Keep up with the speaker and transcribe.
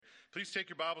Please take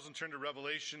your Bibles and turn to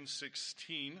Revelation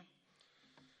 16.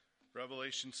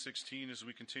 Revelation 16 as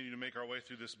we continue to make our way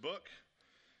through this book.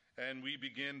 And we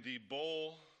begin the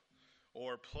bowl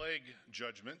or plague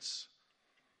judgments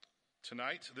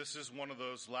tonight. This is one of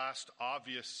those last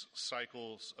obvious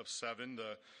cycles of seven,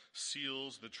 the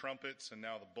seals, the trumpets, and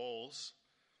now the bowls.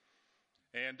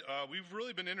 And we've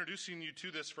really been introducing you to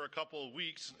this for a couple of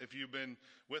weeks. If you've been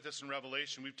with us in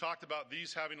Revelation, we've talked about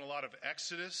these having a lot of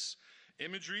Exodus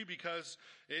imagery because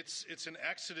it's an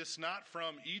Exodus not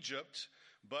from Egypt,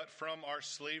 but from our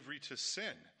slavery to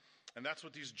sin. And that's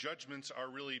what these judgments are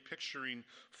really picturing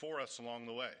for us along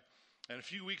the way. And a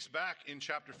few weeks back in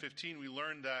chapter 15, we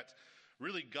learned that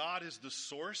really God is the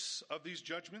source of these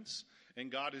judgments,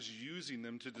 and God is using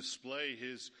them to display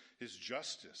his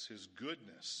justice, his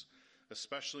goodness,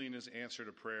 especially in his answer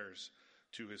to prayers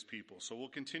to his people. So we'll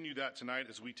continue that tonight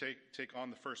as we take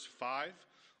on the first 5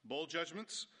 bowl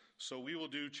judgments. So we will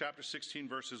do chapter 16,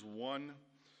 verses 1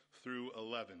 through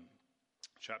 11.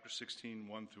 Chapter 16,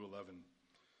 1 through 11.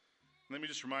 Let me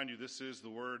just remind you, this is the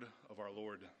word of our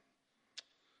Lord.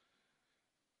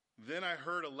 Then I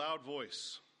heard a loud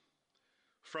voice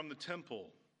from the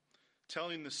temple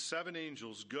telling the 7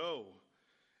 angels, "Go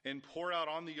and pour out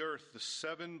on the earth the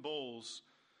 7 bowls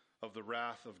of the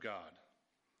wrath of God."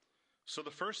 So the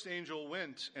first angel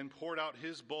went and poured out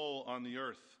his bowl on the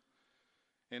earth,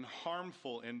 and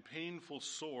harmful and painful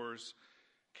sores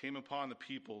came upon the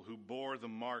people who bore the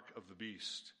mark of the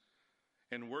beast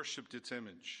and worshipped its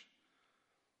image.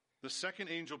 The second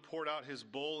angel poured out his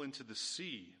bowl into the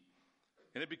sea,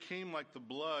 and it became like the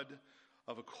blood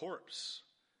of a corpse,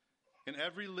 and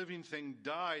every living thing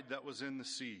died that was in the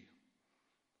sea.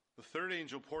 The third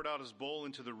angel poured out his bowl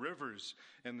into the rivers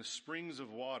and the springs of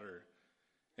water,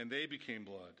 and they became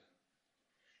blood.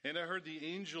 And I heard the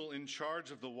angel in charge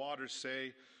of the waters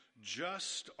say,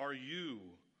 "Just are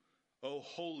you, O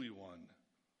Holy One,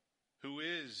 who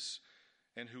is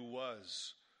and who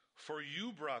was, for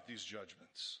you brought these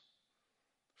judgments.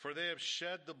 For they have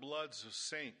shed the bloods of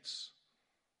saints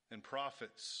and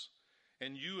prophets,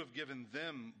 and you have given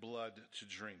them blood to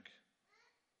drink.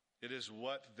 It is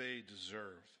what they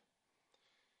deserve."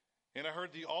 And I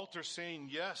heard the altar saying,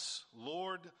 "Yes,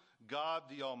 Lord God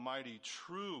the Almighty,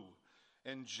 true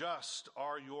and just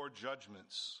are your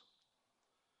judgments."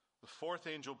 The fourth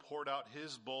angel poured out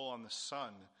his bowl on the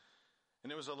sun,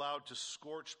 and it was allowed to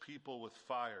scorch people with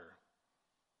fire.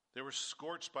 They were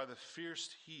scorched by the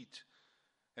fierce heat,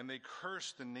 and they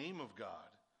cursed the name of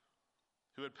God,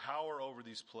 who had power over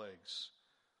these plagues.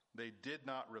 They did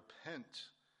not repent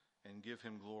and give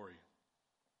him glory.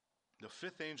 The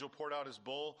fifth angel poured out his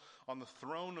bowl on the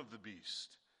throne of the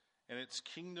beast, and its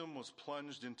kingdom was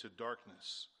plunged into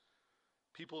darkness.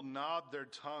 People gnawed their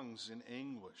tongues in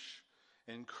anguish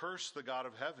and cursed the God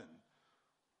of heaven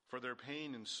for their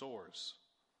pain and sores.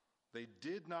 They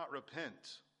did not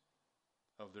repent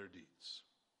of their deeds.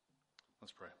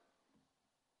 Let's pray.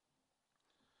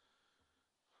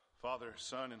 Father,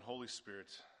 Son, and Holy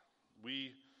Spirit,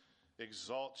 we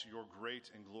exalt your great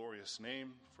and glorious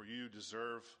name, for you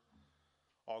deserve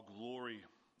all glory,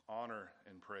 honor,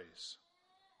 and praise.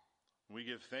 We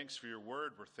give thanks for your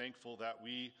word. We're thankful that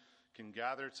we can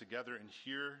gather together and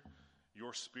hear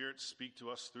your Spirit speak to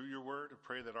us through your word. I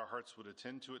pray that our hearts would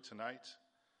attend to it tonight.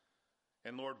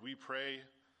 And Lord, we pray,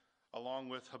 along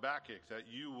with Habakkuk, that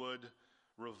you would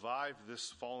revive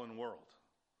this fallen world.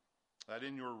 That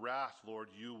in your wrath,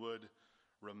 Lord, you would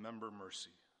remember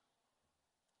mercy.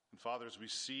 And Father, as we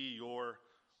see your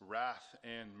wrath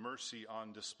and mercy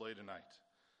on display tonight,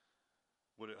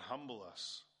 would it humble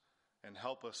us and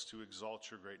help us to exalt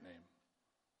your great name?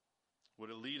 Would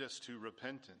it lead us to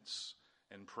repentance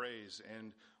and praise,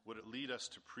 and would it lead us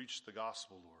to preach the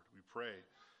gospel, Lord? We pray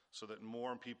so that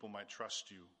more people might trust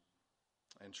you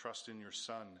and trust in your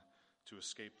Son to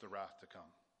escape the wrath to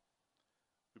come.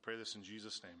 We pray this in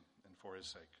Jesus' name and for his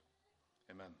sake.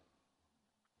 Amen.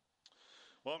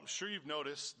 Well, I'm sure you've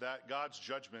noticed that God's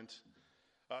judgment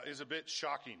is a bit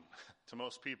shocking to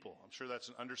most people. I'm sure that's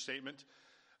an understatement.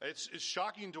 It's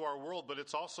shocking to our world, but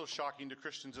it's also shocking to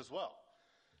Christians as well.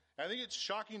 I think it's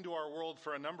shocking to our world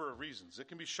for a number of reasons. It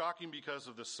can be shocking because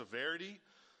of the severity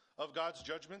of God's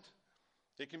judgment.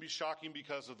 It can be shocking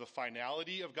because of the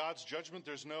finality of God's judgment.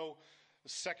 There's no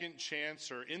second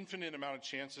chance or infinite amount of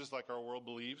chances like our world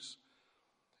believes.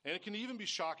 And it can even be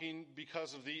shocking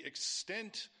because of the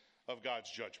extent of God's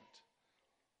judgment.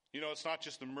 You know, it's not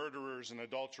just the murderers and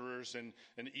adulterers and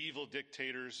evil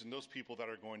dictators and those people that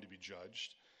are going to be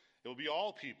judged. It will be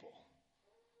all people.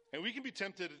 And we can be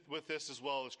tempted with this as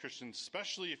well as Christians,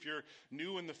 especially if you're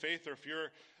new in the faith, or if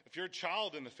you're a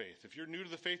child in the faith. If you're new to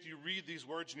the faith, you read these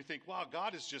words and you think, wow,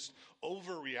 God is just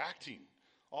overreacting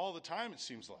all the time, it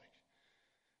seems like.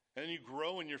 And then you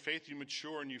grow in your faith, you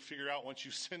mature, and you figure out once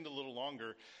you've sinned a little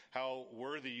longer how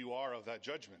worthy you are of that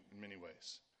judgment in many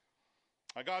ways.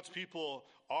 God's people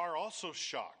are also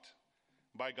shocked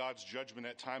by God's judgment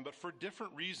at times, but for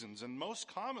different reasons. And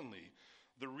most commonly,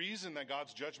 the reason that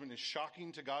God's judgment is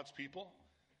shocking to God's people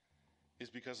is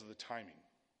because of the timing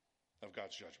of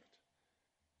God's judgment.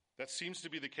 That seems to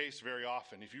be the case very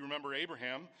often. If you remember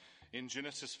Abraham in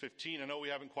Genesis 15, I know we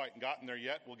haven't quite gotten there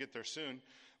yet, we'll get there soon,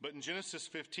 but in Genesis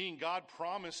 15, God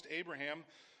promised Abraham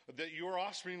that your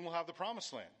offspring will have the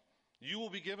promised land. You will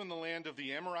be given the land of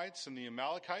the Amorites and the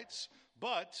Amalekites,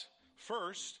 but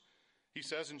first, he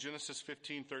says in Genesis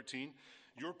 15:13,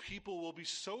 your people will be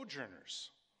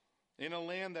sojourners in a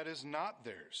land that is not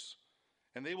theirs,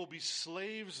 and they will be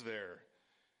slaves there,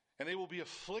 and they will be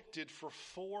afflicted for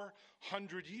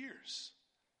 400 years.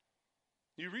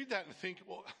 You read that and think,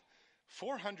 well,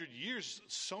 400 years,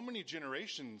 so many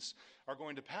generations are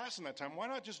going to pass in that time. Why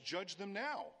not just judge them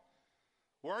now?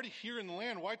 We're already here in the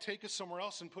land. Why take us somewhere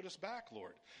else and put us back,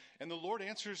 Lord? And the Lord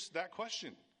answers that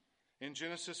question in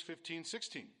Genesis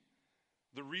 15:16.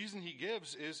 The reason he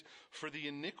gives is for the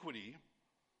iniquity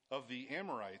of the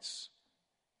Amorites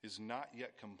is not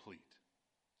yet complete.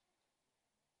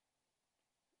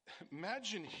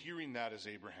 Imagine hearing that as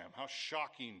Abraham, how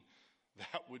shocking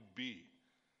that would be.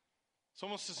 It's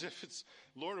almost as if it's,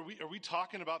 Lord, are we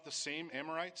talking about the same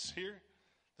Amorites here?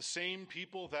 The same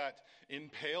people that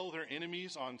impale their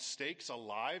enemies on stakes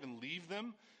alive and leave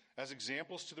them as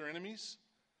examples to their enemies?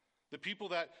 The people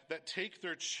that take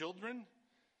their children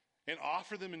and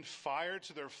offer them in fire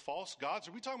to their false gods?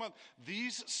 Are we talking about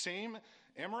these same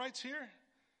Amorites here?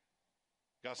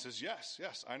 God says, yes,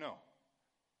 I know.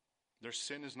 Their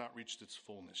sin has not reached its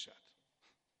fullness yet.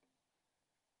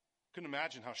 Couldn't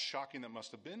imagine how shocking that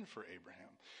must have been for Abraham.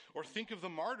 Or think of the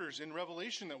martyrs in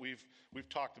Revelation that we've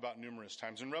talked about numerous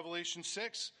times. In Revelation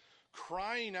 6,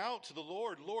 crying out to the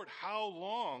Lord, Lord, how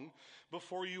long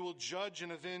before you will judge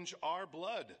and avenge our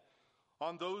blood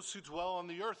on those who dwell on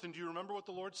the earth? And do you remember what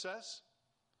the Lord says?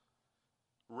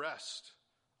 Rest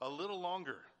a little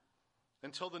longer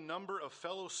until the number of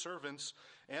fellow servants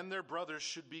and their brothers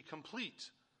should be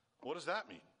complete. What does that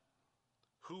mean?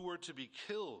 Who were to be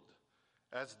killed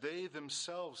as they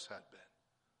themselves had been.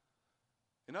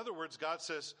 In other words, God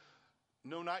says,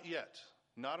 no, not yet.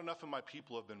 Not enough of my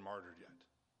people have been martyred yet.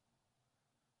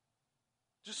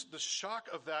 Just the shock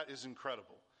of that is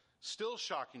incredible. Still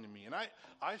shocking to me. And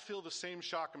I feel the same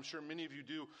shock, I'm sure many of you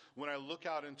do, when I look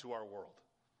out into our world.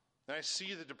 And I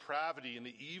see the depravity and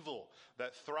the evil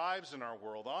that thrives in our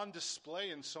world on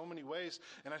display in so many ways.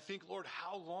 And I think, Lord,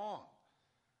 how long?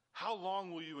 How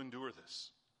long will you endure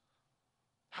this?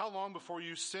 How long before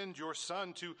you send your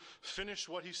Son to finish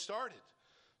what he started,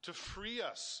 to free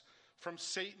us from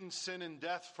Satan's sin and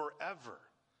death forever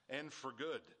and for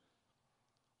good?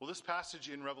 Well, this passage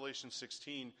in Revelation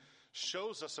 16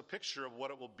 shows us a picture of what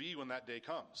it will be when that day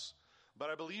comes. But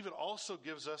I believe it also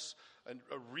gives us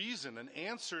a reason, an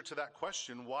answer to that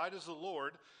question, why does the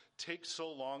Lord take so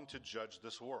long to judge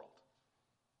this world?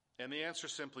 And the answer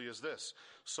simply is this: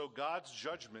 so God's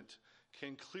judgment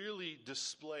can clearly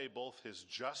display both his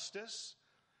justice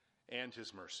and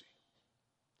his mercy.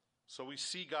 So we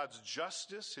see God's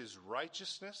justice, his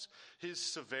righteousness, his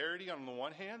severity on the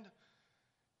one hand,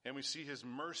 and we see his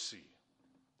mercy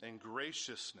and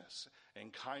graciousness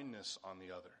and kindness on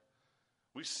the other.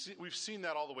 We've seen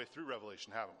that all the way through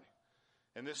Revelation, haven't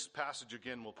we? And this passage,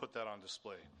 again, will put that on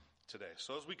display today.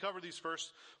 So as we cover these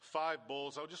first 5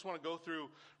 bowls, I just want to go through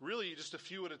really just a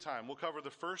few at a time. We'll cover the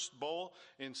first bowl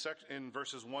in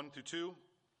verses 1 through 2.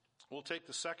 We'll take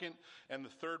the second and the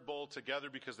third bowl together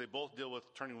because they both deal with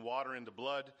turning water into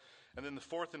blood. And then the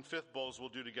fourth and fifth bowls we'll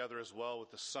do together as well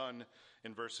with the sun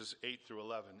in verses 8 through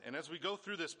 11. And as we go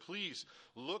through this, please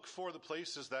look for the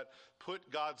places that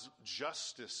put God's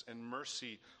justice and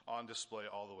mercy on display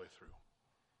all the way through.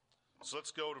 So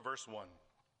let's go to verse 1.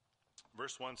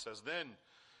 Verse 1 says, Then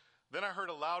I heard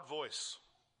a loud voice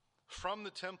from the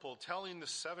temple telling the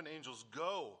 7 angels,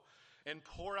 Go and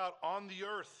pour out on the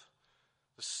earth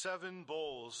the 7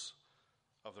 bowls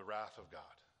of the wrath of God.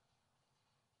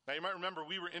 Now you might remember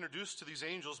we were introduced to these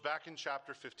angels back in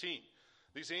chapter 15.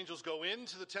 These angels go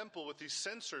into the temple with these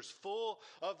censers full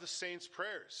of the saints'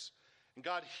 prayers. And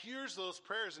God hears those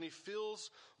prayers and he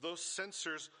fills those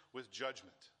censers with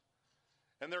judgment.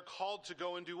 And they're called to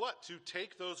go and do what? To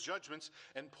take those judgments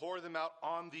and pour them out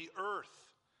on the earth.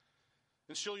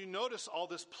 And so you notice all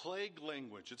this plague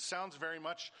language. It sounds very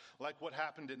much like what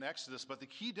happened in Exodus, but the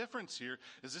key difference here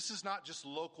is this is not just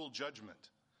local judgment.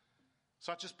 It's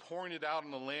not just pouring it out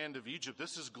in the land of Egypt.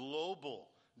 This is global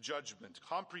judgment,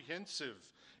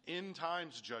 comprehensive end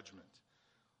times judgment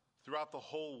throughout the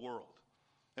whole world.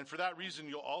 And for that reason,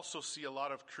 you'll also see a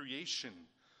lot of creation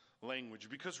language,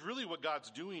 because really what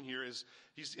God's doing here is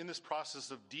he's in this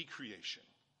process of decreation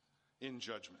in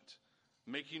judgment,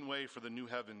 making way for the new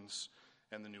heavens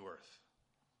and the new earth.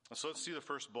 And so let's see the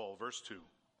first bowl, verse 2.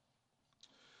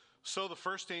 So the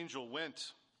first angel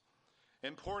went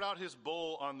and poured out his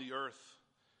bowl on the earth,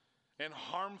 and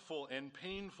harmful and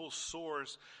painful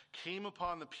sores came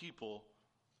upon the people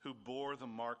who bore the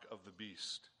mark of the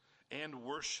beast and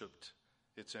worshipped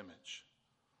its image.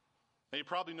 Now you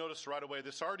probably noticed right away,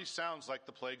 this already sounds like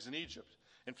the plagues in Egypt.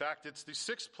 In fact, it's the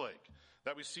sixth plague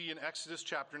that we see in Exodus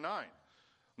chapter 9.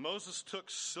 Moses took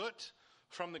soot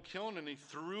from the kiln and he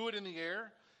threw it in the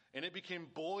air, and it became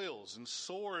boils and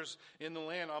sores in the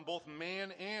land on both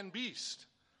man and beast.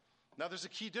 Now there's a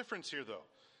key difference here though.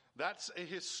 That's a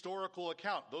historical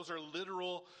account. Those are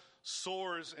literal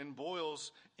sores and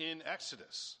boils in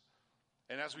Exodus.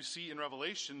 And as we see in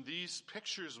Revelation, these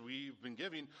pictures we've been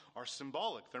giving are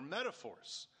symbolic. They're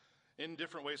metaphors in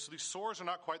different ways. So these sores are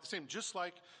not quite the same, just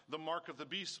like the mark of the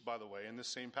beast, by the way, in this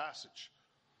same passage.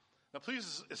 Now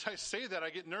please, as I say that, I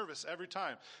get nervous every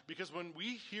time, because when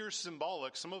we hear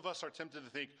symbolic, some of us are tempted to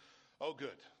think, oh good,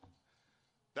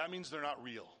 that means they're not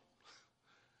real,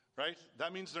 right?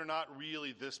 That means they're not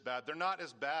really this bad. They're not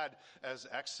as bad as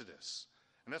Exodus.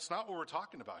 And that's not what we're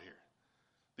talking about here.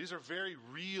 These are very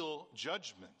real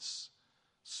judgments.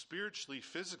 Spiritually,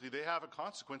 physically, they have a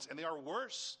consequence, and they are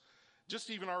worse, just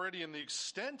even already in the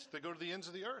extent they go to the ends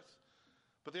of the earth.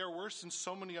 But they are worse in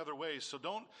so many other ways. So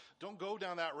don't go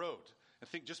down that road and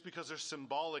think just because they're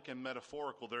symbolic and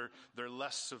metaphorical, they're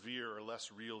less severe or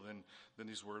less real than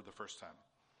these were the first time.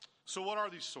 So what are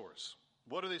these sores?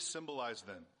 What do they symbolize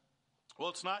then? Well,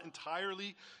 it's not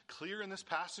entirely clear in this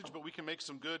passage, but we can make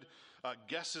some good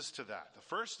guesses to that. The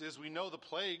first is we know the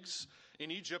plagues in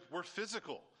Egypt were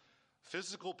physical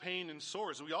pain and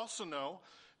sores. We also know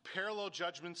parallel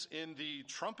judgments in the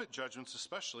trumpet judgments,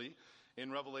 especially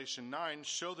in Revelation 9,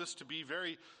 show this to be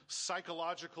very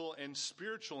psychological and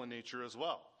spiritual in nature as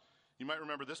well. You might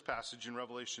remember this passage in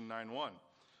Revelation 9:1.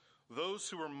 Those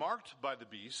who were marked by the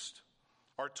beast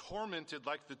are tormented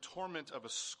like the torment of a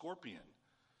scorpion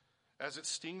as it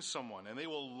stings someone, and they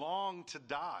will long to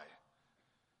die,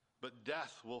 but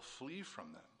death will flee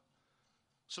from them.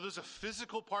 So there's a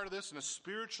physical part of this and a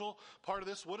spiritual part of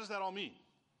this. What does that all mean?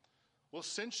 Well,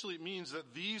 essentially it means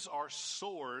that these are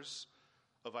sores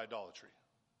of idolatry.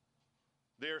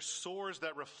 They are sores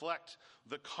that reflect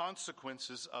the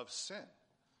consequences of sin.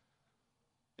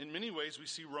 In many ways, we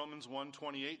see Romans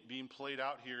 1:28 being played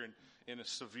out here in a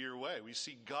severe way. We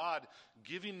see God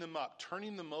giving them up,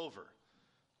 turning them over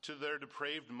to their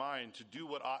depraved mind to do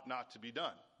what ought not to be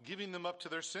done, giving them up to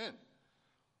their sin.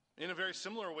 In a very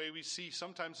similar way, we see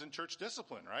sometimes in church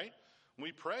discipline, right? When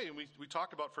we pray and we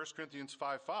talk about 1 Corinthians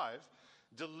 5:5,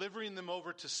 delivering them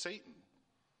over to Satan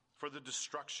for the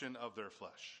destruction of their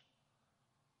flesh.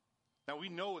 Now we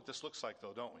know what this looks like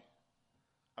though, don't we?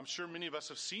 I'm sure many of us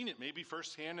have seen it, maybe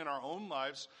firsthand in our own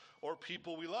lives or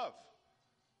people we love.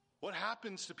 What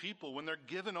happens to people when they're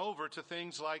given over to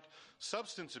things like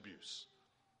substance abuse,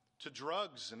 to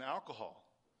drugs and alcohol?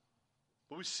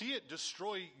 But we see it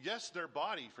destroy, yes, their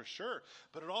body for sure,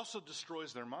 but it also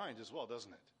destroys their mind as well,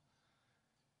 doesn't it?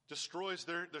 Destroys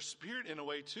their spirit in a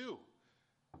way too.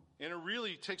 And it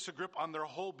really takes a grip on their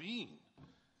whole being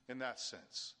in that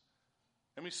sense.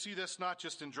 And we see this not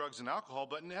just in drugs and alcohol,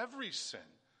 but in every sin.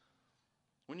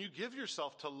 When you give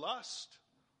yourself to lust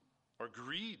or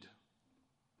greed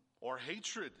or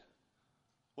hatred,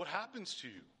 what happens to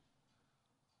you?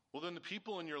 Well, then the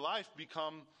people in your life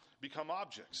become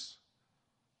objects.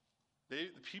 The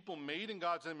people made in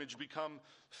God's image become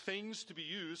things to be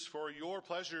used for your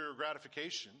pleasure or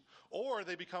gratification, or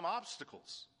they become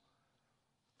obstacles,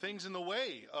 things in the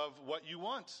way of what you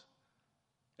want.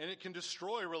 And it can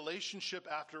destroy relationship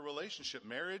after relationship,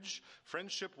 marriage,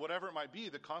 friendship, whatever it might be.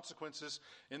 The consequences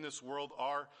in this world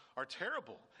are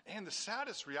terrible. And the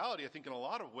saddest reality, I think, in a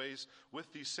lot of ways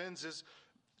with these sins is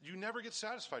you never get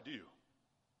satisfied, do you?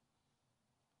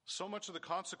 So much of the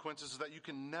consequences is that you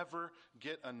can never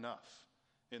get enough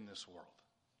in this world.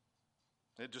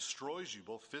 It destroys you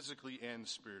both physically and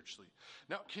spiritually.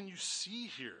 Now, can you see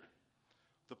here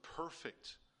the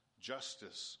perfect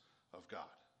justice of God?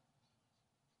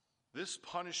 This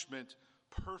punishment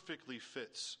perfectly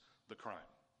fits the crime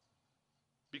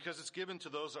because it's given to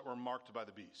those that were marked by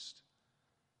the beast.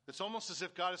 It's almost as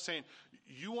if God is saying,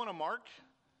 you want a mark?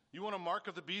 You want a mark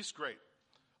of the beast? Great.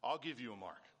 I'll give you a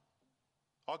mark.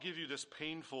 I'll give you this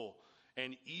painful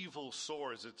and evil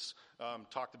sore, as it's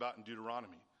talked about in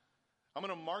Deuteronomy. I'm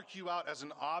going to mark you out as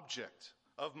an object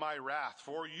of my wrath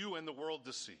for you and the world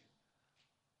to see.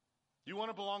 You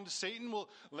want to belong to Satan? Well,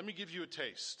 let me give you a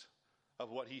taste of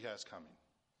what he has coming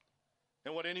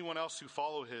and what anyone else who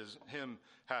follow him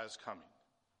has coming.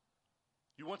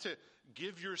 You want to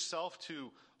give yourself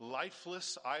to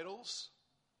lifeless idols?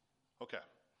 Okay,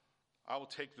 I will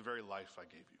take the very life I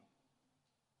gave you.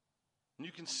 And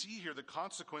you can see here the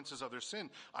consequences of their sin.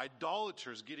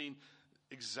 Idolaters getting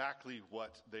exactly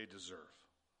what they deserve.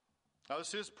 Now,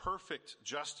 this is perfect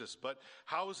justice, but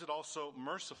how is it also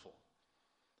merciful?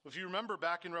 If you remember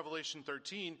back in Revelation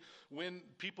 13, when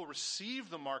people received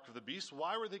the mark of the beast,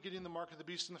 why were they getting the mark of the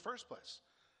beast in the first place?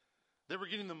 They were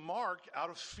getting the mark out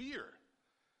of fear.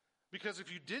 Because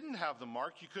if you didn't have the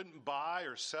mark, you couldn't buy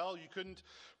or sell, you couldn't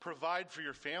provide for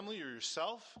your family or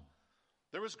yourself.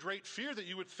 There was great fear that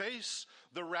you would face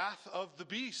the wrath of the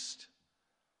beast.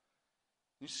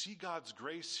 You see God's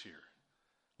grace here,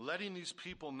 letting these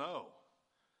people know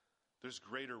there's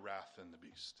greater wrath than the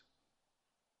beast.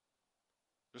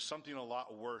 There's something a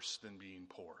lot worse than being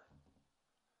poor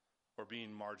or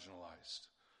being marginalized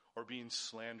or being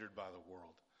slandered by the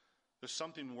world. There's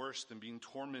something worse than being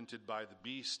tormented by the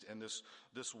beast and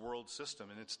this world system,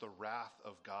 and it's the wrath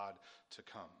of God to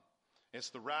come. It's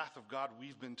the wrath of God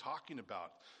we've been talking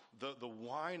about, the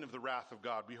wine of the wrath of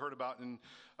God we heard about in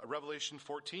Revelation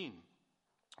 14.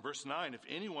 Verse 9, if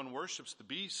anyone worships the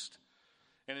beast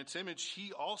and its image,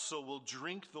 he also will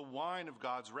drink the wine of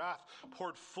God's wrath,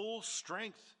 poured full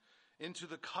strength into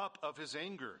the cup of his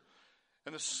anger.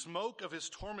 And the smoke of his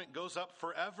torment goes up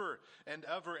forever and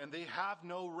ever, and they have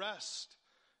no rest,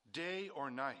 day or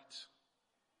night.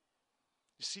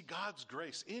 You see, God's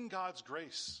grace, in God's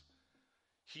grace,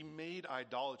 he made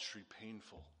idolatry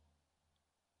painful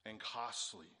and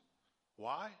costly.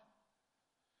 Why?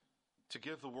 To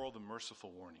give the world a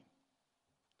merciful warning.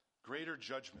 Greater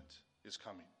judgment is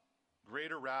coming.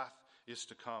 Greater wrath is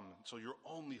to come. So your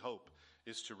only hope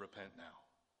is to repent now.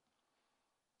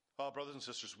 Oh, brothers and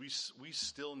sisters, we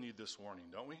still need this warning,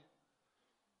 don't we?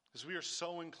 Because we are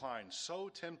so inclined, so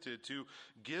tempted to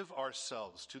give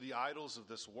ourselves to the idols of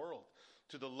this world,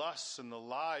 to the lusts and the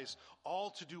lies,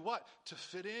 all to do what? To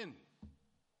fit in.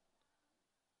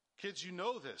 Kids, you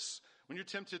know this. When you're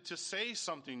tempted to say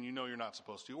something you know you're not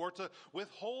supposed to, or to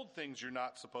withhold things you're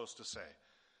not supposed to say,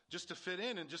 just to fit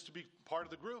in and just to be part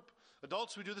of the group.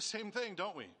 Adults, we do the same thing,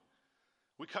 don't we?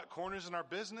 We cut corners in our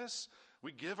business.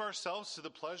 We give ourselves to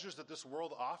the pleasures that this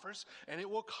world offers, and it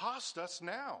will cost us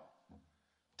now.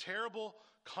 Terrible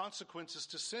consequences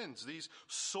to sins, these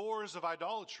sores of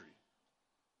idolatry.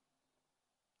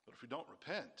 But if we don't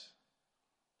repent,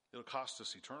 it'll cost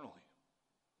us eternally.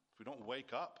 If we don't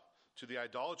wake up to the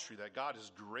idolatry that God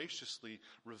is graciously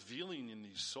revealing in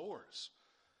these sores,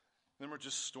 then we're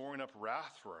just storing up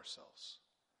wrath for ourselves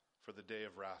for the day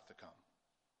of wrath to come.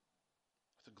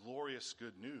 The glorious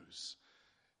good news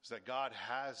is that God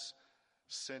has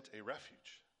sent a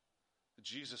refuge.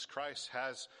 Jesus Christ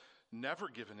has never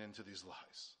given in to these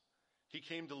lies. He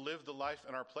came to live the life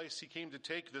in our place. He came to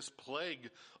take this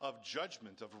plague of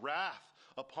judgment, of wrath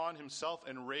upon himself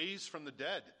and raise from the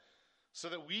dead so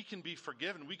that we can be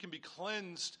forgiven. We can be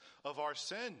cleansed of our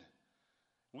sin.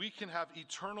 We can have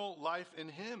eternal life in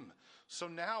him. So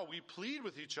now we plead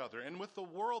with each other and with the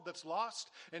world that's lost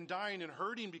and dying and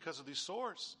hurting because of these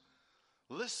sores.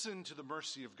 Listen to the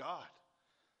mercy of God.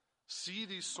 See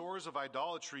these sores of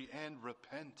idolatry and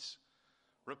repent.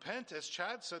 Repent, as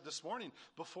Chad said this morning,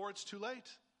 before it's too late.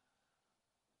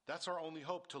 That's our only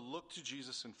hope, to look to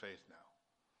Jesus in faith now.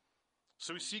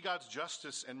 So we see God's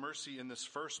justice and mercy in this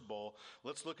first bowl.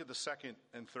 Let's look at the second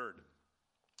and third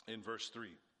in verse 3.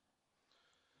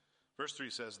 Verse 3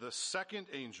 says, the second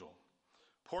angel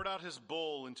poured out his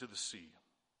bowl into the sea,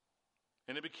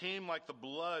 and it became like the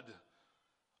blood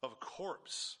of a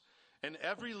corpse, and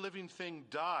every living thing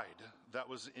died that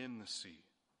was in the sea.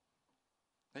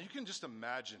 Now you can just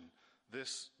imagine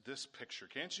this picture,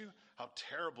 can't you? How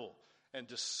terrible and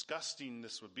disgusting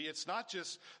this would be. It's not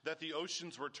just that the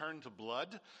oceans were turned to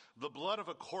blood, the blood of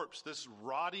a corpse, this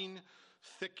rotting,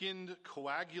 thickened,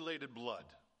 coagulated blood.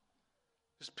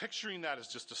 Just picturing that is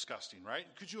just disgusting, right?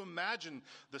 Could you imagine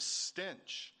the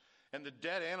stench and the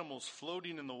dead animals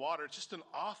floating in the water? It's just an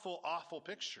awful, awful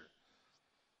picture.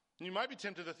 And you might be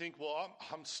tempted to think, well,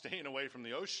 I'm staying away from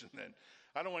the ocean then.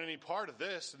 I don't want any part of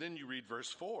this. And then you read verse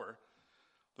 4.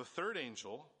 The third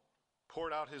angel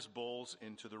poured out his bowls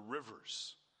into the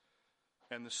rivers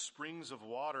and the springs of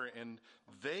water, and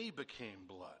they became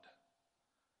blood.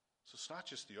 So it's not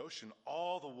just the ocean.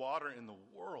 All the water in the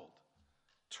world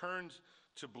turned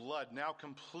to blood, now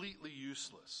completely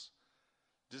useless.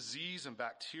 Disease and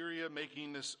bacteria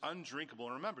making this undrinkable.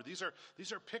 And remember, these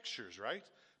are pictures, right?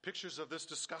 Pictures of this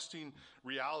disgusting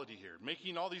reality here.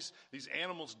 Making all these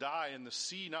animals die and the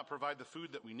sea not provide the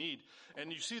food that we need.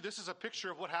 And you see, this is a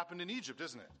picture of what happened in Egypt,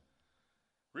 isn't it?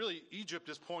 Really, Egypt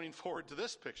is pointing forward to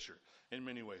this picture in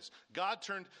many ways. God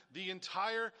turned the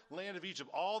entire land of Egypt,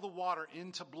 all the water,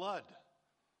 into blood.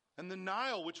 And the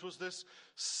Nile, which was this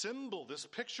symbol, this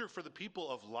picture for the people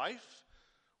of life,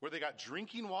 where they got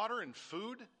drinking water and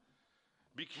food,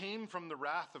 became from the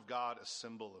wrath of God a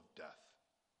symbol of death.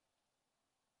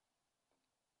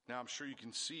 Now, I'm sure you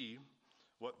can see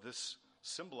what this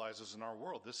symbolizes in our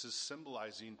world. This is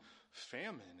symbolizing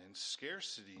famine and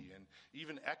scarcity and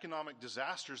even economic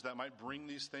disasters that might bring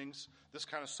these things, this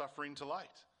kind of suffering to light.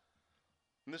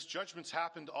 And this judgment's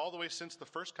happened all the way since the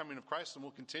first coming of Christ and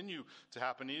will continue to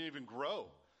happen and even grow.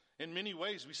 In many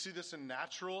ways, we see this in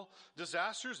natural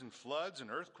disasters and floods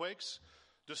and earthquakes,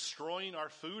 destroying our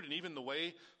food and even the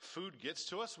way food gets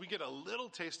to us. We get a little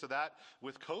taste of that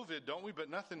with COVID, don't we? But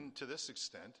nothing to this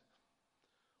extent.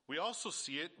 We also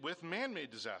see it with man-made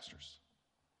disasters,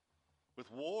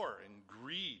 with war and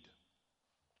greed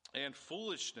and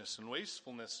foolishness and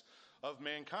wastefulness of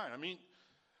mankind. I mean,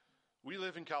 we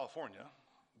live in California,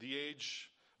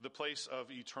 the place of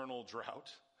eternal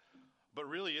drought. But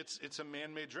really, it's a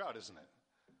man-made drought, isn't it?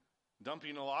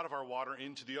 Dumping a lot of our water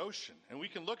into the ocean. And we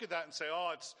can look at that and say,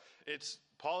 oh, it's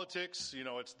politics,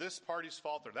 it's this party's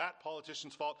fault or that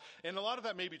politician's fault. And a lot of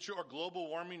that may be true, or global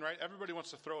warming, right? Everybody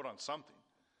wants to throw it on something.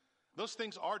 Those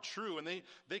things are true, and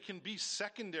they can be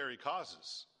secondary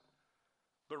causes.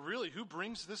 But really, who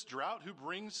brings this drought? Who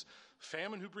brings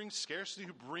famine? Who brings scarcity?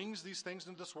 Who brings these things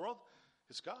into this world?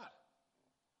 It's God.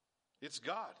 It's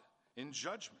God in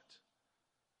judgment.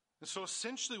 And so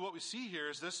essentially what we see here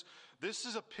is this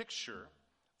is a picture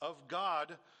of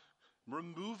God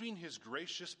removing his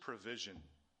gracious provision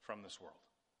from this world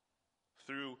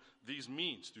through these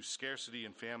means, through scarcity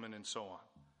and famine and so on.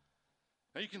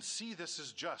 Now you can see this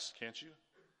is just, can't you?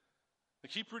 Now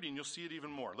keep reading, you'll see it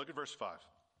even more. Look at verse 5.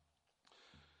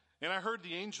 And I heard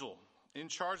the angel in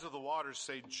charge of the waters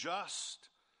say, just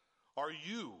are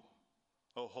you,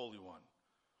 O Holy One,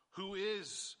 who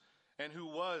is and who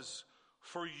was,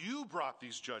 for you brought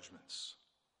these judgments.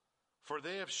 For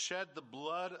they have shed the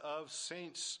blood of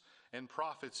saints and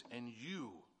prophets, and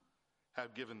you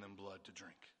have given them blood to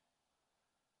drink.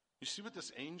 You see what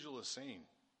this angel is saying?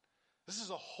 This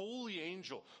is a holy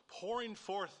angel pouring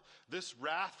forth this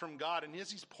wrath from God. And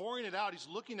as he's pouring it out, he's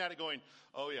looking at it going,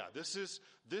 oh yeah, this is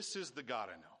the God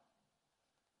I know.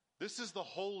 This is the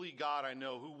holy God I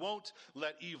know, who won't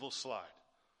let evil slide,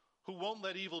 who won't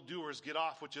let evildoers get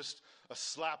off with just a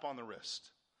slap on the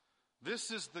wrist.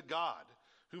 This is the God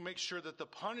who makes sure that the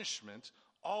punishment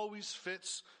always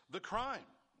fits the crime.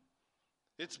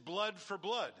 It's blood for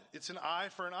blood. It's an eye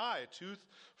for an eye, a tooth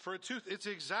for a tooth. It's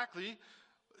exactly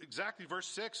verse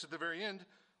 6 at the very end,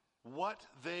 what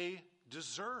they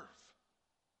deserve.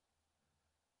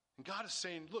 And God is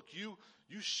saying, look, you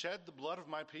shed the blood of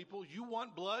my people. You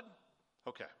want blood?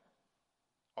 Okay,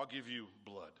 I'll give you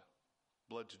blood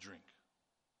to drink.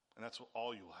 And that's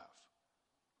all you will have.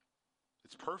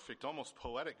 It's perfect, almost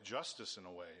poetic justice in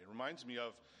a way. It reminds me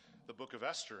of the book of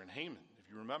Esther and Haman. If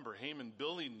you remember, Haman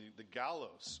building the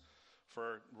gallows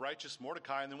for righteous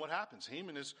Mordecai, and then what happens?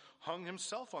 Haman is hung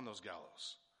himself on those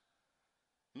gallows.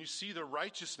 And you see the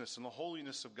righteousness and the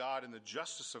holiness of God and the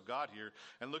justice of God here.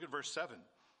 And look at verse 7.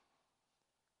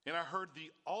 And I heard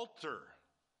the altar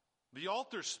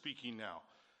speaking now.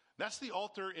 That's the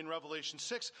altar in Revelation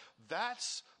 6.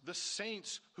 That's the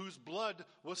saints whose blood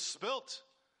was spilt.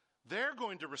 They're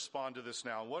going to respond to this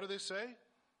now. What do they say?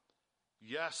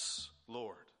 Yes,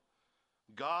 Lord,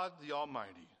 God the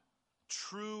Almighty,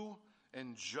 true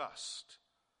and just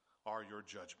are your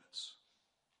judgments.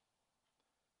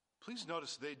 Please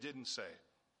notice they didn't say,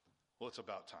 well, it's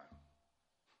about time.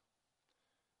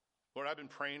 Lord, I've been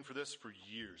praying for this for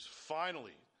years.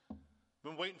 Finally,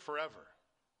 been waiting forever.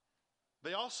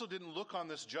 They also didn't look on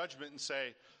this judgment and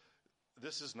say,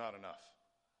 this is not enough.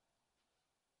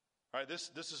 All right, this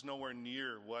is nowhere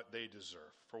near what they deserve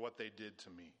for what they did to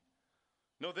me.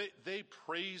 No, they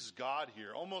praise God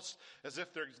here, almost as if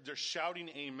they're shouting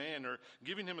amen or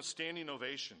giving him a standing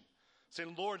ovation,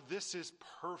 saying, Lord, this is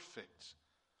perfect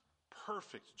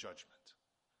judgment.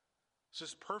 This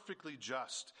is perfectly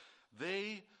just.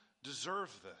 They deserve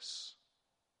this.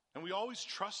 And we always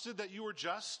trusted that you were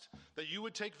just, that you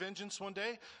would take vengeance one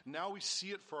day. Now we see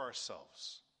it for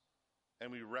ourselves.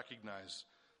 and we recognize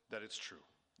that it's true.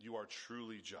 You are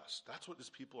truly just. That's what his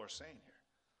people are saying here.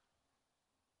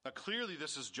 Now clearly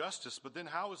this is justice, but then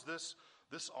how is this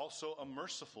also a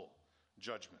merciful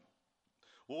judgment?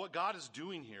 Well, what God is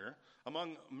doing here,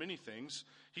 among many things,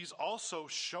 he's also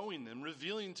showing them,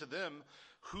 revealing to them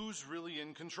who's really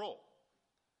in control,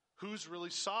 who's really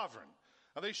sovereign.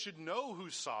 Now they should know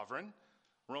who's sovereign.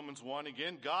 Romans 1,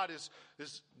 again, God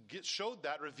showed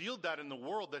that, revealed that in the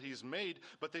world that he's made,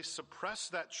 but they suppress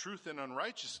that truth in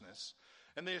unrighteousness,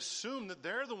 and they assume that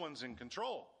they're the ones in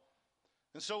control.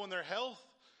 And so when their health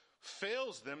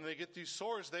fails them, they get these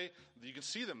sores, you can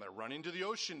see them, they're running to the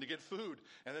ocean to get food,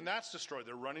 and then that's destroyed.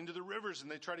 They're running to the rivers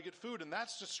and they try to get food, and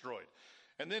that's destroyed.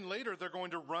 And then later they're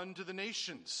going to run to the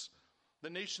nations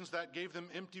that gave them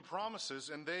empty promises,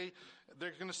 and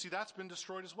they're going to see that's been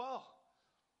destroyed as well.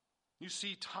 You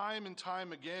see time and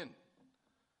time again,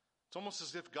 it's almost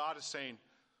as if God is saying,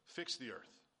 fix the earth.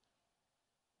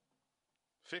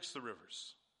 Fix the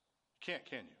rivers. You can't,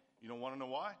 can you? You don't want to know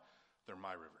why? They're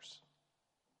my rivers.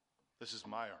 This is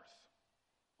my earth.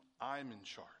 I'm in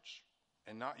charge,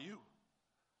 and not you.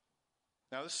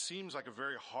 Now, this seems like a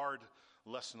very hard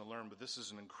lesson to learn, but this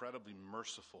is an incredibly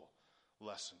merciful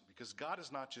lesson, because God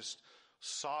is not just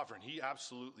sovereign. He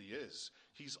absolutely is.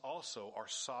 He's also our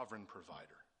sovereign provider.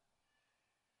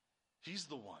 He's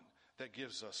the one that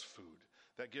gives us food,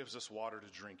 that gives us water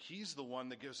to drink. He's the one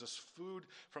that gives us food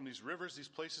from these rivers, these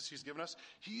places he's given us.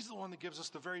 He's the one that gives us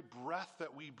the very breath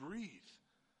that we breathe.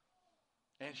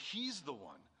 And he's the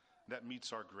one that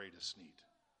meets our greatest need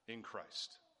in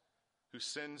Christ, who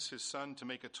sends his son to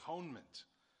make atonement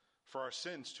for our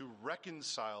sins, to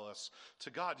reconcile us to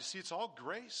God. You see, it's all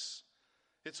grace.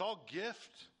 It's all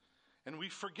gift. And we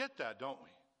forget that, don't we?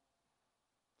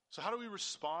 So how do we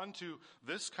respond to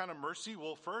this kind of mercy?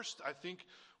 Well, first, I think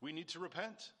we need to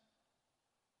repent.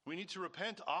 We need to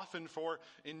repent often for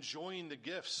enjoying the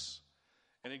gifts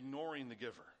and ignoring the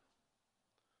giver,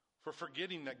 for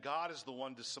forgetting that God is the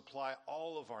one to supply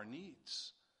all of our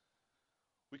needs.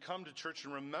 We come to church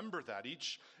and remember that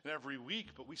each and every week,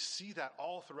 but we see that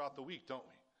all throughout the week, don't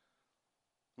we?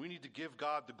 We need to give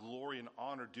God the glory and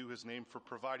honor due his name for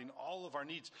providing all of our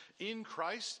needs in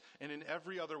Christ and in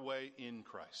every other way in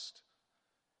Christ,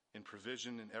 in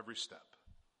provision in every step.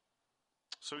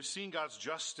 So we've seen God's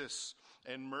justice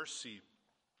and mercy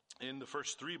in the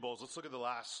first three bowls. Let's look at the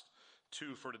last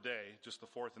two for today, just the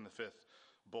fourth and the fifth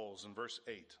bowls in verse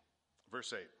 8.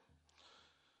 Verse 8.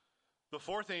 The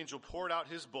fourth angel poured out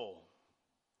his bowl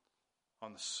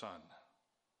on the sun.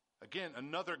 Again,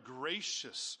 another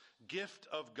gracious gift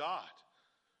of God,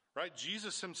 right?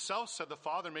 Jesus himself said the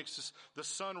Father makes the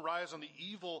sun rise on the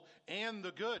evil and the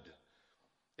good.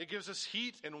 It gives us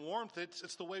heat and warmth.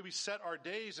 It's the way we set our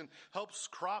days and helps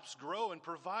crops grow and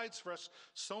provides for us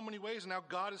so many ways. And now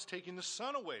God is taking the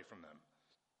sun away from them.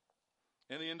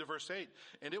 In the end of verse 8,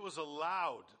 and it was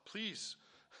allowed. Please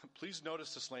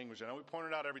notice this language. I know we point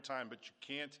it out every time, but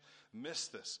you can't miss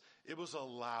this. It was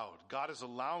allowed. God is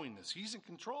allowing this. He's in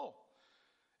control.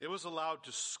 It was allowed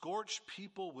to scorch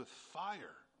people with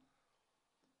fire.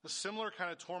 A similar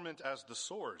kind of torment as the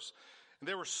sores. And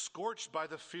they were scorched by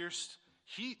the fierce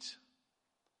heat.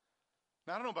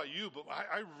 Now, I don't know about you, but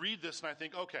I read this and I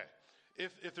think, okay,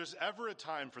 if there's ever a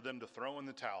time for them to throw in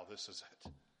the towel, this is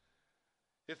it.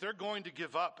 If they're going to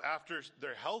give up after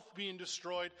their health being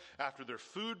destroyed, after their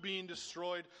food being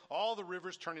destroyed, all the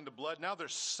rivers turning to blood, now their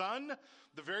sun,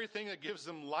 the very thing that gives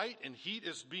them light and heat,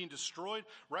 is being destroyed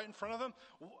right in front of them,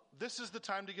 this is the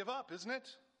time to give up, isn't it?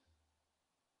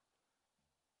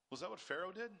 Was that what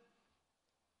Pharaoh did?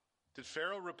 Did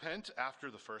Pharaoh repent after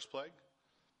the first plague,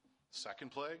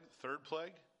 second plague, third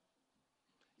plague?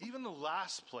 Even the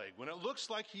last plague, when it looks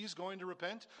like he's going to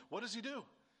repent, what does he do?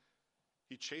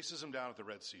 He chases him down at the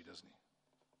Red Sea, doesn't he?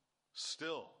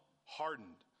 Still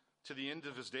hardened to the end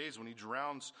of his days when he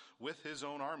drowns with his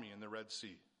own army in the Red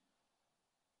Sea.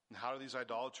 And how do these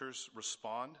idolaters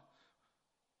respond?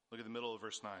 Look at the middle of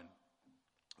verse 9.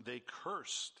 They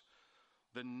cursed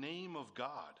the name of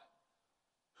God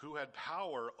who had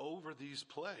power over these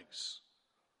plagues.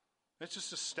 It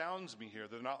just astounds me here.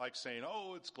 They're not like saying,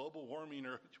 oh, it's global warming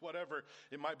or whatever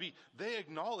it might be. They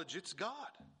acknowledge it's God.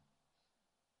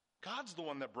 God's the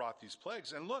one that brought these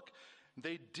plagues. And look,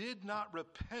 they did not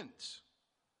repent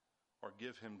or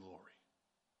give him glory.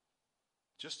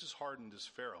 Just as hardened as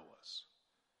Pharaoh was.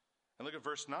 And look at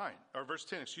verse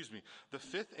 10. The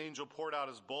fifth angel poured out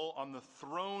his bowl on the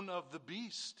throne of the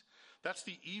beast. That's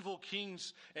the evil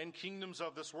kings and kingdoms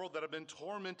of this world that have been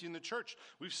tormenting the church.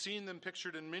 We've seen them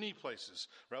pictured in many places.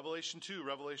 Revelation 2,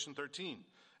 Revelation 13.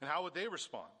 And how would they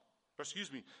respond?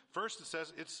 First it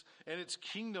says its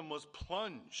kingdom was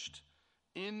plunged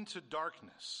into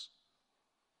darkness.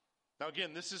 Now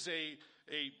again, this is a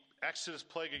Exodus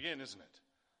plague again, isn't it?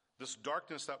 This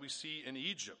darkness that we see in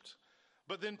Egypt.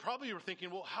 But then probably you're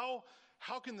thinking, well,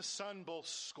 how can the sun both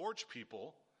scorch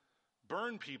people,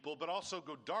 burn people, but also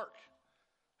go dark?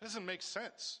 That doesn't make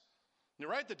sense. You're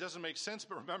right, that doesn't make sense,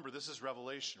 but remember, this is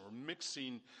Revelation. We're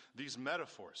mixing these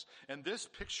metaphors. And this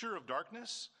picture of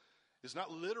darkness is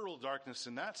not literal darkness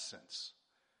in that sense.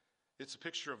 It's a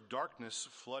picture of darkness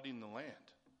flooding the land.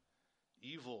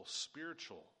 Evil,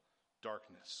 spiritual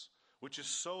darkness, which is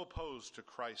so opposed to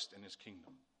Christ and his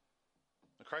kingdom.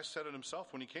 Christ said it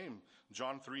himself when he came,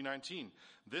 John 3:19.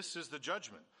 This is the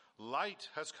judgment. Light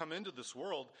has come into this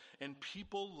world, and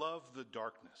people love the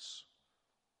darkness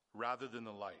rather than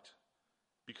the light,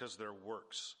 because their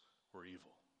works were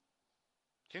evil.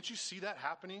 Can't you see that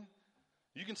happening?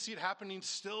 You can see it happening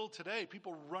still today.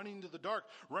 People running to the dark,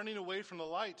 running away from the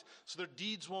light so their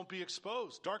deeds won't be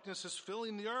exposed. Darkness is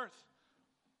filling the earth.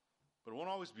 But it won't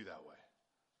always be that way.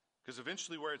 Because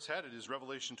eventually where it's headed is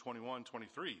Revelation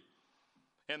 21:23.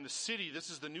 And the city, this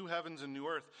is the new heavens and new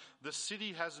earth, the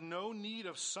city has no need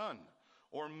of sun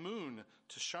or moon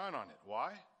to shine on it.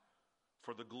 Why?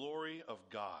 For the glory of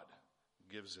God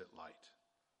gives it light.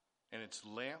 And its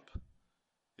lamp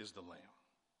is the Lamb.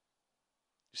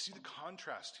 You see the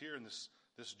contrast here in this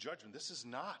judgment. This is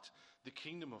not the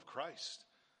kingdom of Christ.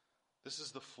 This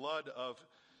is the flood of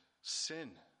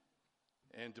sin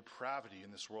and depravity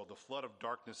in this world, the flood of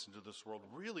darkness into this world.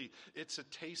 Really, it's a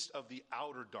taste of the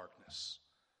outer darkness,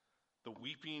 the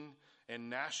weeping and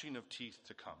gnashing of teeth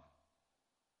to come.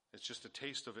 It's just a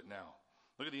taste of it now.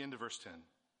 Look at the end of verse 10.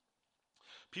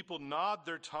 People gnawed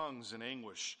their tongues in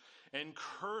anguish and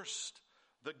cursed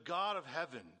the God of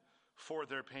heaven for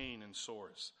their pain and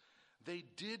sores. They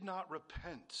did not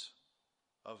repent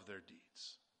of their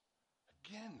deeds.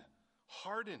 Again,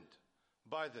 hardened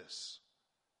by this.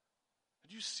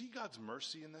 Do you see God's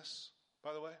mercy in this,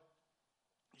 by the way?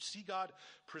 You see God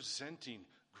presenting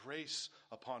grace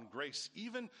upon grace,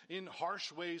 even in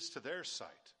harsh ways to their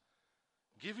sight,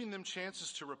 giving them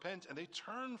chances to repent, and they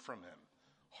turn from him,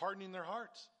 hardening their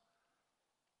hearts.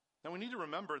 Now we need to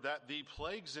remember that the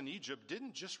plagues in Egypt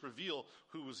didn't just reveal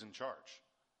who was in charge.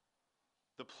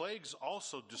 The plagues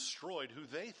also destroyed who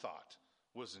they thought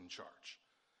was in charge.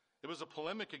 It was a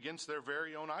polemic against their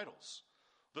very own idols.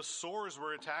 The sores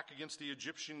were an attack against the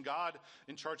Egyptian god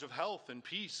in charge of health and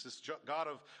peace, this god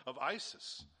of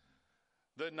Isis.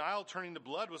 The Nile turning to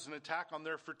blood was an attack on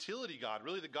their fertility god,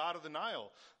 really the god of the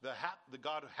Nile, the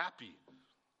god of happy.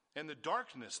 And the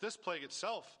darkness, this plague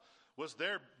itself, was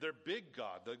their big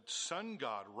god, the sun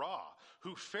god, Ra,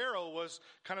 who Pharaoh was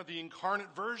kind of the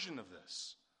incarnate version of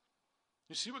this.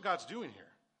 You see what God's doing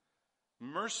here?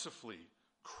 Mercifully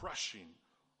crushing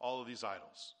all of these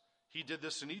idols. He did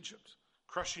this in Egypt,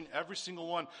 crushing every single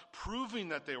one, proving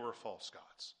that they were false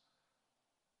gods.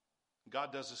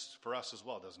 God does this for us as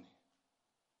well, doesn't he?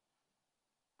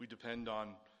 We depend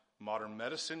on modern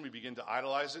medicine. We begin to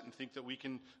idolize it and think that we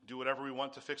can do whatever we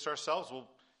want to fix ourselves. Well,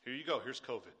 here you go. Here's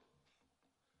COVID.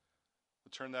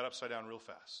 We'll turn that upside down real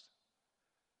fast.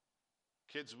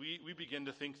 Kids, we begin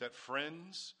to think that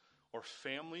friends or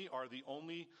family are the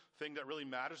only thing that really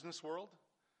matters in this world.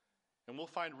 And we'll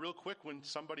find real quick when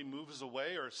somebody moves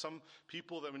away, or some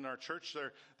people that in our church,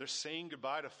 they're saying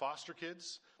goodbye to foster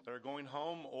kids that are going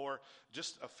home, or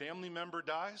just a family member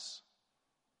dies.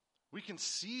 We can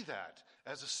see that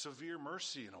as a severe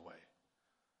mercy in a way.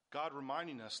 God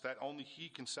reminding us that only he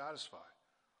can satisfy.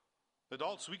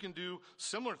 Adults, we can do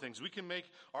similar things. We can make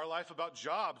our life about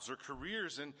jobs or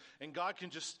careers, and God can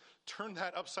just turn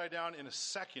that upside down in a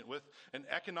second with an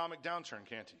economic downturn,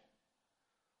 can't he?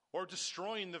 Or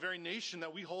destroying the very nation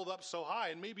that we hold up so high,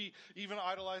 and maybe even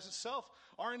idolize itself.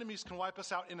 Our enemies can wipe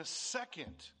us out in a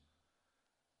second.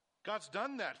 God's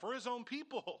done that for his own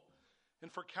people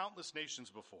and for countless nations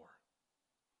before.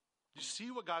 You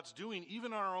see what God's doing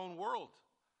even in our own world.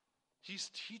 He's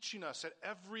teaching us at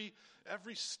every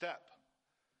step.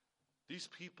 These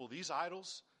people, these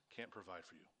idols, can't provide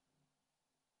for you.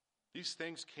 These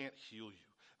things can't heal you.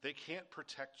 They can't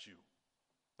protect you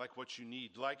like what you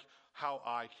need, like how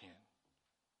I can.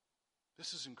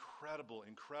 This is incredible,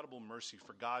 incredible mercy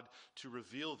for God to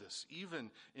reveal this, even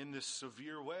in this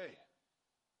severe way.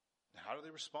 And how do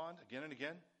they respond again and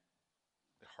again?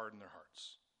 They harden their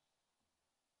hearts.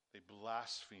 They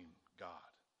blaspheme God.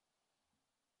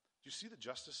 Do you see the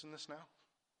justice in this now?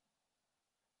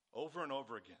 Over and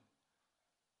over again.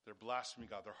 They're blaspheming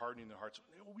God. They're hardening their hearts.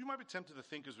 We might be tempted to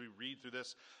think as we read through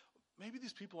this, maybe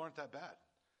these people aren't that bad.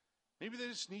 Maybe they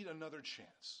just need another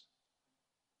chance.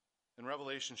 And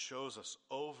Revelation shows us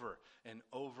over and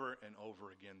over and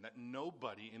over again that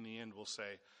nobody in the end will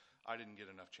say, I didn't get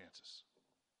enough chances.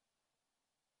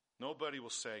 Nobody will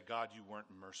say, God, you weren't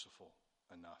merciful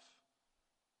enough.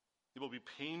 It will be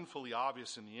painfully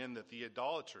obvious in the end that the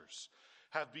idolaters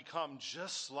have become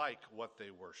just like what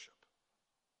they worship.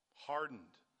 Hardened,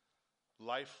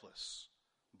 lifeless,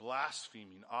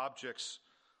 blaspheming objects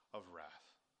of wrath.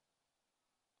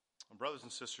 And brothers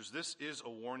and sisters, this is a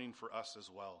warning for us as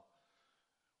well.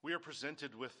 We are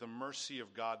presented with the mercy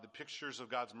of God, the pictures of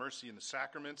God's mercy in the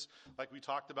sacraments, like we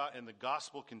talked about, and the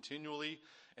gospel continually.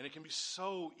 And it can be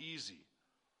so easy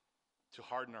to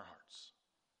harden our hearts,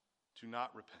 to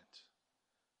not repent,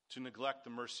 to neglect the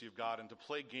mercy of God, and to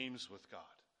play games with God.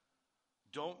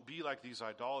 Don't be like these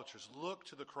idolaters. Look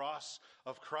to the cross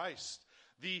of Christ,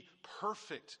 the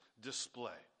perfect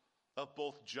display of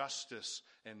both justice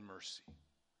and mercy.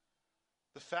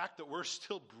 The fact that we're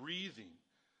still breathing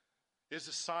is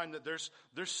a sign that there's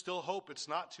still hope. It's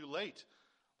not too late.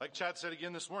 Like Chad said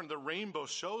again this morning, the rainbow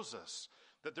shows us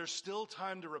that there's still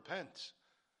time to repent.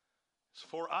 It's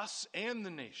for us and the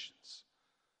nations.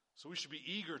 So we should be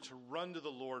eager to run to the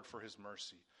Lord for his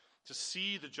mercy, to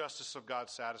see the justice of God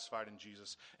satisfied in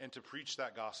Jesus, and to preach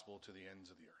that gospel to the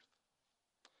ends of the earth.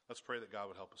 Let's pray that God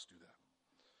would help us do that.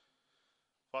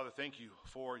 Father, thank you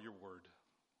for your word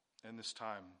and this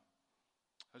time.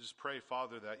 I just pray,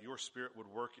 Father, that your Spirit would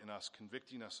work in us,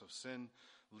 convicting us of sin,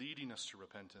 leading us to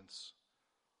repentance.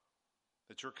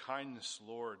 That your kindness,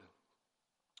 Lord,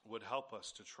 would help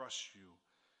us to trust you.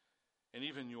 And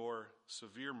even your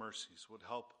severe mercies would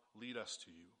help lead us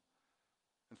to you.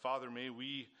 And Father, may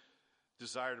we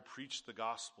desire to preach the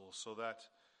gospel so that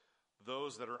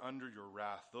those that are under your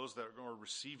wrath, those that are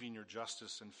receiving your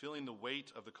justice and feeling the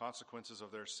weight of the consequences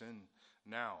of their sin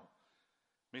now,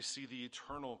 may see the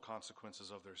eternal consequences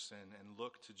of their sin and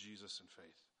look to Jesus in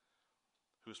faith,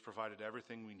 who has provided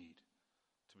everything we need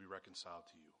to be reconciled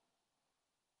to you.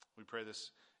 We pray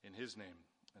this in his name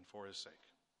and for his sake.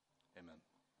 Amen.